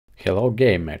Hello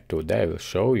gamer, today I will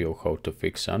show you how to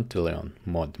fix Antlion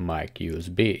ModMic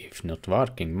USB if not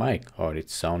working mic or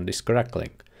its sound is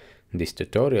crackling. This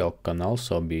tutorial can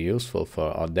also be useful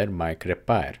for other mic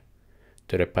repair.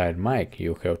 To repair mic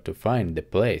you have to find the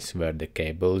place where the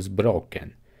cable is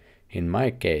broken. In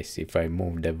my case, if I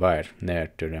move the wire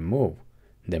near to remove,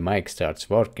 the mic starts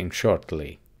working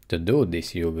shortly. To do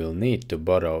this you will need to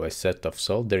borrow a set of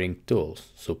soldering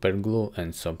tools, superglue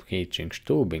and some heat-shrink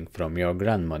tubing from your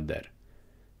grandmother.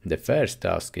 The first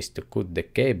task is to cut the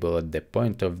cable at the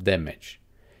point of damage.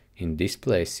 In this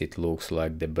place it looks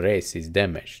like the brace is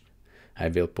damaged. I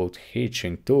will put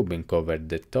heat-shrink tubing over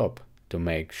the top to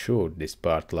make sure this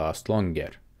part lasts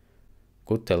longer.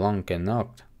 Cut a long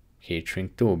enough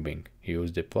heat-shrink tubing.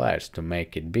 Use the pliers to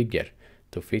make it bigger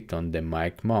to fit on the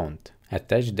mic mount.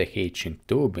 Attach the heat-shrink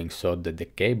tubing so that the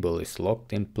cable is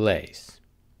locked in place.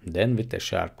 Then with a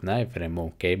sharp knife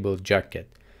remove cable jacket,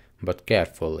 but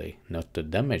carefully, not to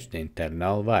damage the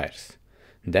internal wires.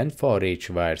 Then for each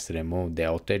wires remove the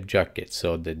outer jacket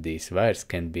so that these wires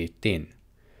can be thin.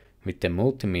 With the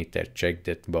multimeter check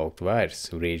that both wires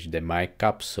reach the mic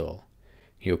capsule.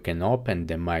 You can open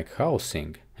the mic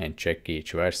housing and check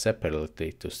each wire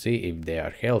separately to see if they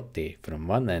are healthy from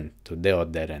one end to the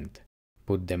other end.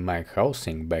 Put the mic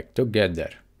housing back together,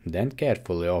 then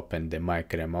carefully open the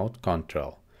mic remote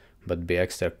control, but be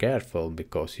extra careful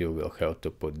because you will have to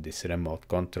put this remote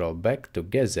control back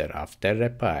together after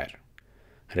repair.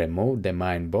 Remove the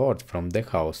main board from the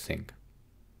housing.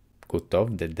 Cut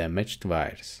off the damaged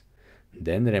wires.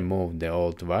 Then remove the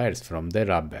old wires from the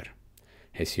rubber,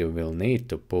 as you will need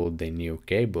to pull the new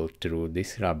cable through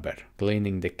this rubber.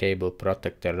 Cleaning the cable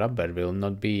protector rubber will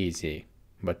not be easy,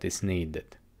 but is needed.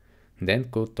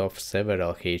 Then cut off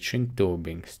several heat-shrink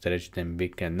tubing, stretch them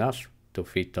big enough to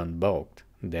fit on both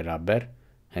the rubber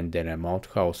and the remote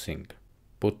housing.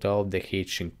 Put all the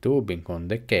heat-shrink tubing on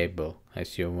the cable,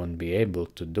 as you won't be able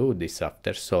to do this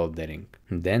after soldering.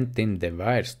 Then thin the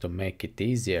wires to make it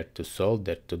easier to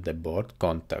solder to the board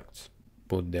contacts.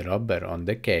 Put the rubber on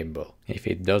the cable. If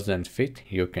it doesn't fit,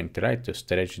 you can try to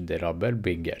stretch the rubber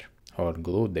bigger, or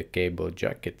glue the cable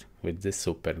jacket with the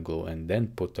super glue and then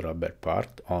put rubber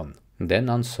part on. Then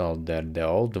unsolder the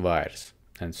old wires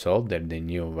and solder the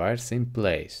new wires in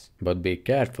place. But be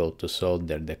careful to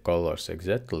solder the colors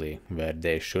exactly where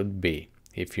they should be.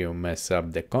 If you mess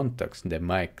up the contacts, the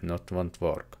mic won't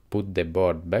work. Put the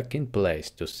board back in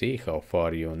place to see how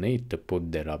far you need to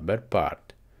put the rubber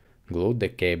part. Glue the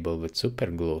cable with super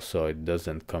glue so it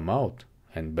doesn't come out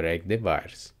and break the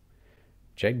wires.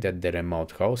 Check that the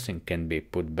remote housing can be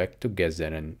put back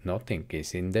together and nothing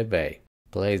is in the way.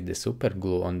 Place the super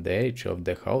glue on the edge of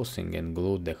the housing and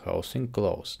glue the housing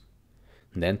closed.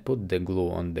 Then put the glue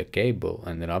on the cable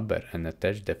and rubber and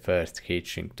attach the first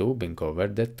heat-shrink tubing over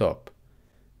the top.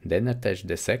 Then attach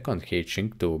the second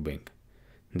heat-shrink tubing.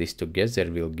 This together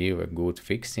will give a good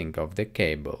fixing of the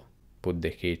cable. Put the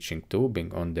heat-shrink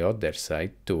tubing on the other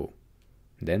side too.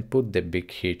 Then put the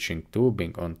big heat-shrink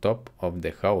tubing on top of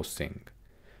the housing.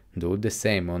 Do the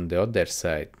same on the other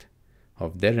side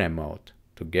of the remote.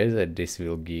 Together this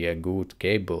will give a good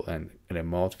cable and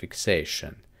remote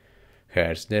fixation.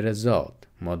 Here's the result.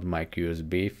 ModMic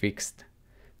USB fixed.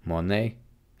 Money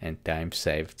and time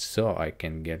saved so I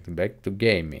can get back to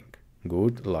gaming.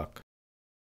 Good luck.